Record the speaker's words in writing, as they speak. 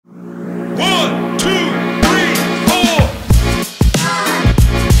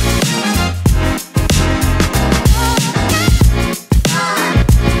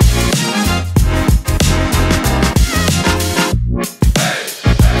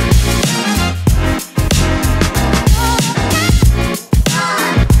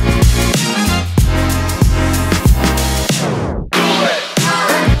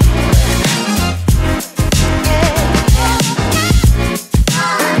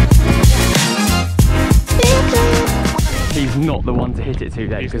not the one to hit it to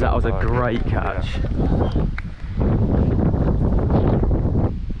then, because that was a great catch.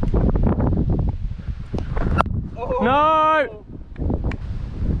 No!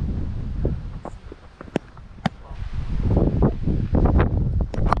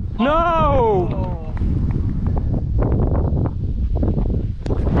 No!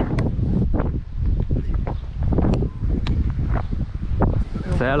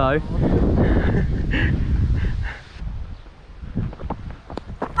 Say hello.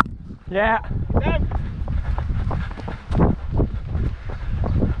 Yeah.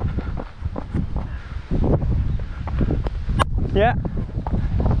 Yeah.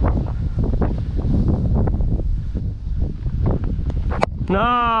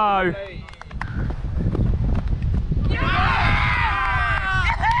 No.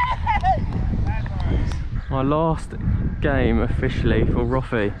 My last game officially for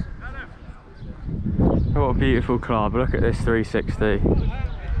Roffey. What a beautiful club. Look at this 360.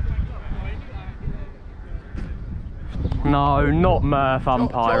 No, not Murph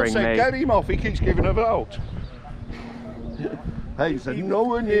umpiring me. Get him off, he keeps giving a vote. Hey, he said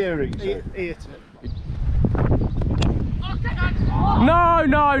nowhere near it. No,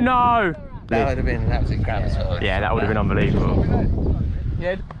 no, no! That would have been an absolute grab. Yeah, that would have been unbelievable.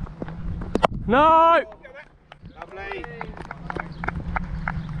 Yeah. No! Lovely.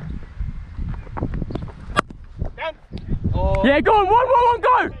 Oh. Yeah, go on, one,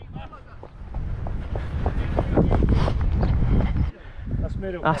 go!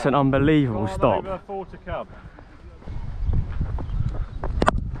 That's an unbelievable stop. Yeah,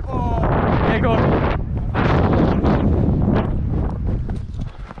 go on.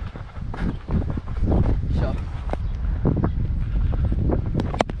 Shot.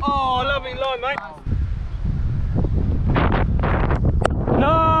 Oh, lovely line, mate.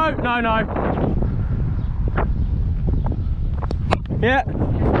 No, no, no. Yeah.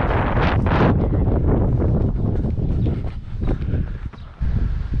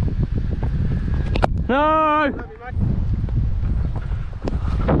 No.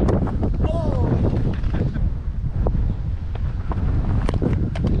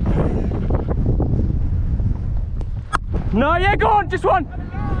 No, yeah, go on, just one.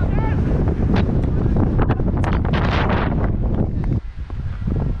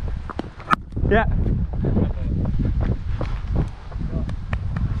 Yeah.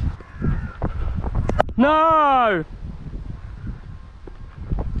 No.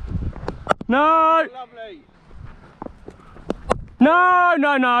 No. Lovely. No,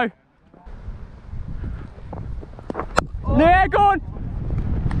 no, no. Oh. Yeah, go on.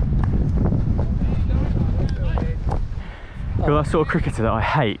 You're that sort of cricketer that I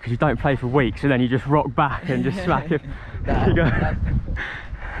hate because you don't play for weeks and then you just rock back and just smack him. You go.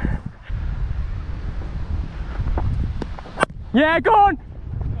 Yeah, go on.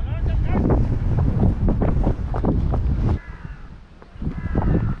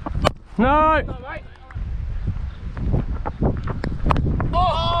 No.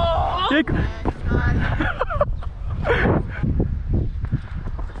 Oh!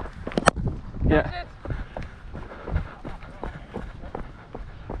 Yeah.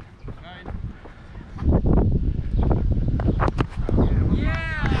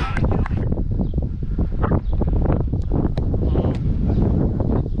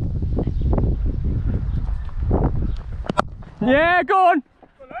 Yeah, go on.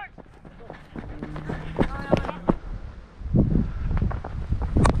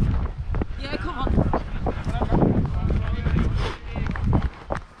 Yeah, come on.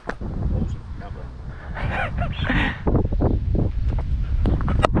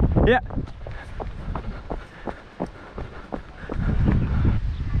 Yeah.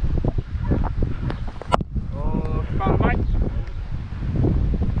 Oh, fun, mate.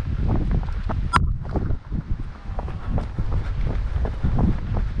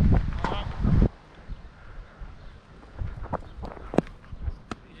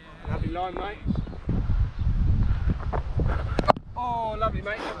 Lovely line, mate. Oh, lovely,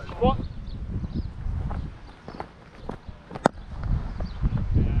 mate. What?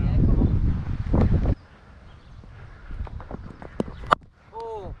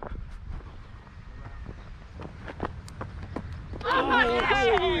 Oh.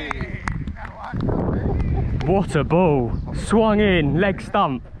 What a ball. Swung in, leg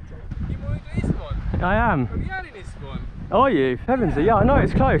stump. You want to do this one? I am. Are we adding this one? Are you? Heavensy, yeah, I know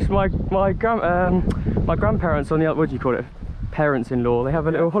it's close. My grandparents on the other, what do you call it? Parents-in-law, they have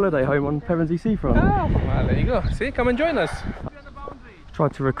a little holiday home on Pevensey Seafront. Oh, well, there you go. See, come and join us.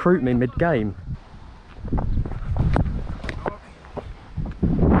 Tried to recruit me mid-game.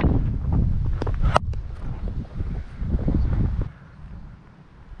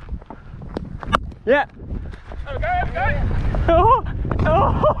 Yeah. There we go, there we go. Oh.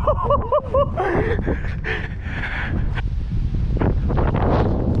 Oh.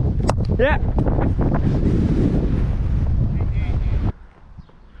 Yeah.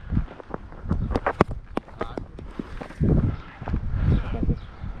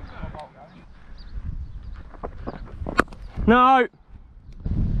 No.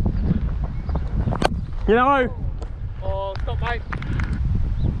 You know. Oh, stop, mate.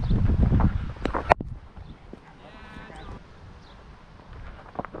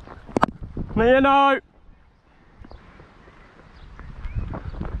 No, you know.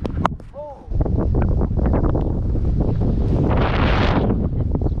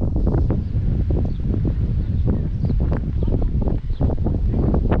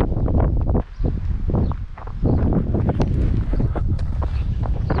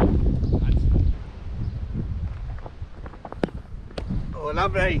 Oh,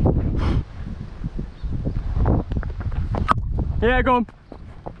 lovely. Yeah, go on.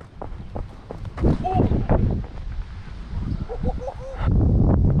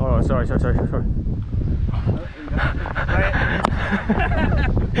 Oh, sorry.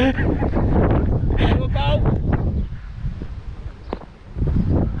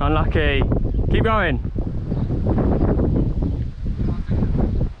 Unlucky. Keep going.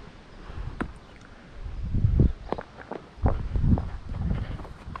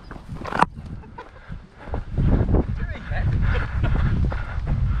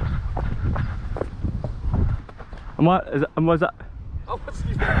 Was that? I wasn't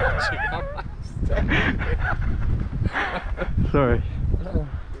even watching. Sorry.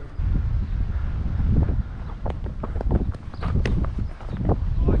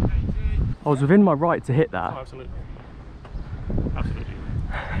 I was within my right to hit that. Oh, absolutely. Absolutely.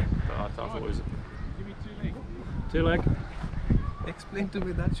 But I thought it was Give me 2 legs. 2 leg. Explain to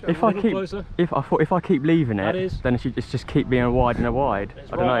me that shot. If A I little keep, closer. if I keep leaving That it, is. then it should just keep being a wide and a wide.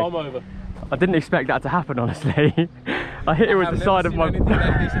 It's I don't right know. arm over. I didn't expect that to happen, honestly. I hit it with the side of my. I'd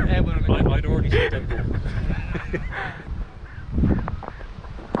already seen that ball.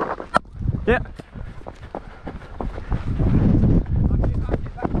 Yeah.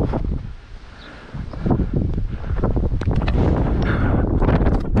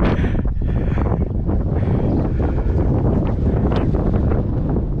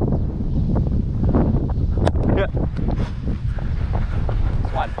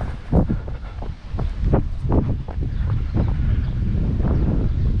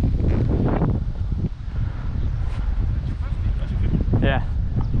 Yeah.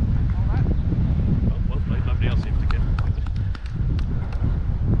 Well played, nobody else seems to get it.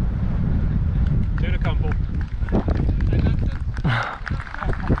 Two to come, Paul.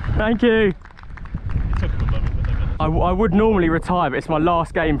 Thank you. It took them a moment, but they got it. I would normally retire, but it's my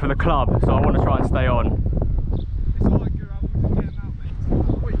last game for the club, so I want to try and stay on. It's all like you're out getting out, mate.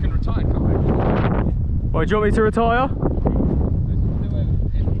 Well, you can retire, can't you? Well, do you want me to retire?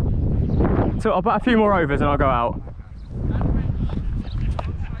 So I'll bat a few more overs and I'll go out.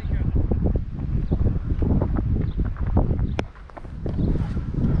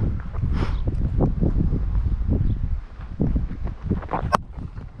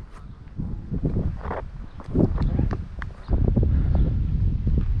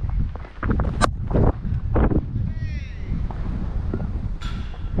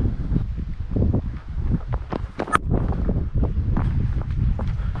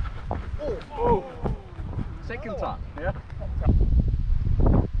 Second time. Yeah.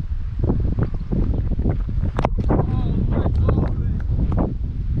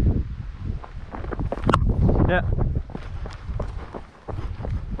 Yeah.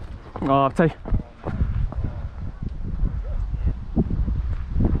 Oh, I've taken.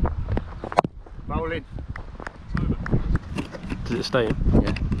 Bowling. Does it stay in?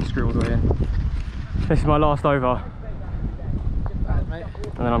 Yeah. Screw all the way in. This is my last over. Mate.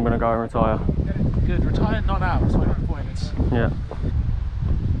 And then I'm going to go and retire. Good, retire not out, 20 points. Yeah.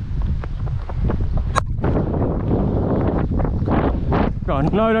 Go on.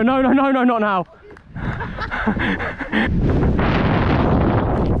 No, not now.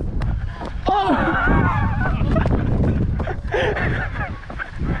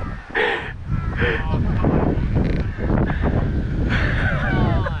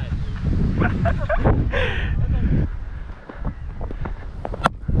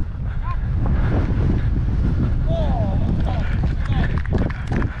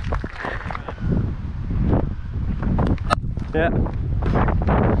 Yeah.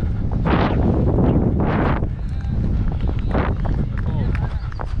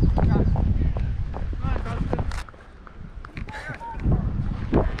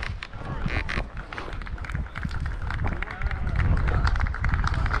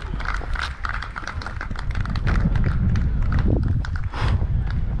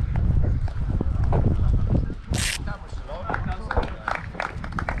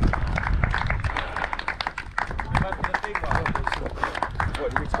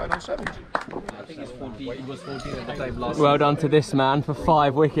 Well done to this man for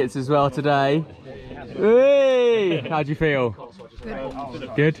 5 wickets as well today. Hey! How'd you feel?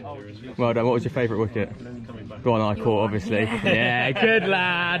 Good. Well done. What was your favourite wicket? The one I caught, obviously. Yeah, good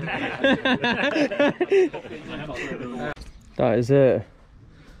lad. That is it.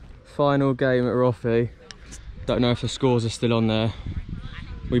 Final game at Roffey. Don't know if the scores are still on there.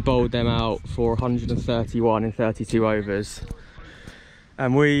 We bowled them out for 131 in 32 overs.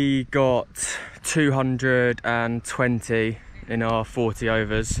 And we got 220 in our 40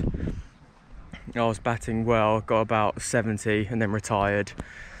 overs. I was batting well, got about 70 and then retired.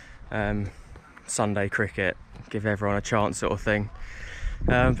 Sunday cricket, give everyone a chance sort of thing.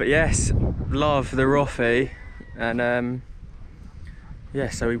 But yes, love the Roffey, and yeah,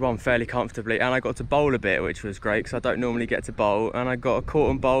 so we won fairly comfortably, and I got to bowl a bit, which was great because I don't normally get to bowl, and I got a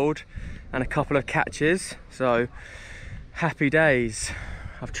caught and bowled and a couple of catches, so happy days.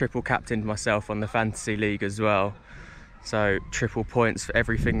 I've triple captained myself on the fantasy league as well, so triple points for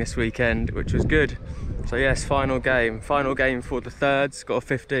everything this weekend, which was good. So yes, final game for the thirds, got a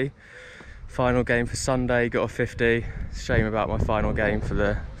 50. Final game for Sunday, got a 50. Shame about my final game for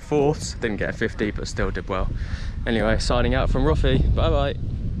the fourths, didn't get a 50 but still did well. Anyway, signing out from Roffey, bye bye.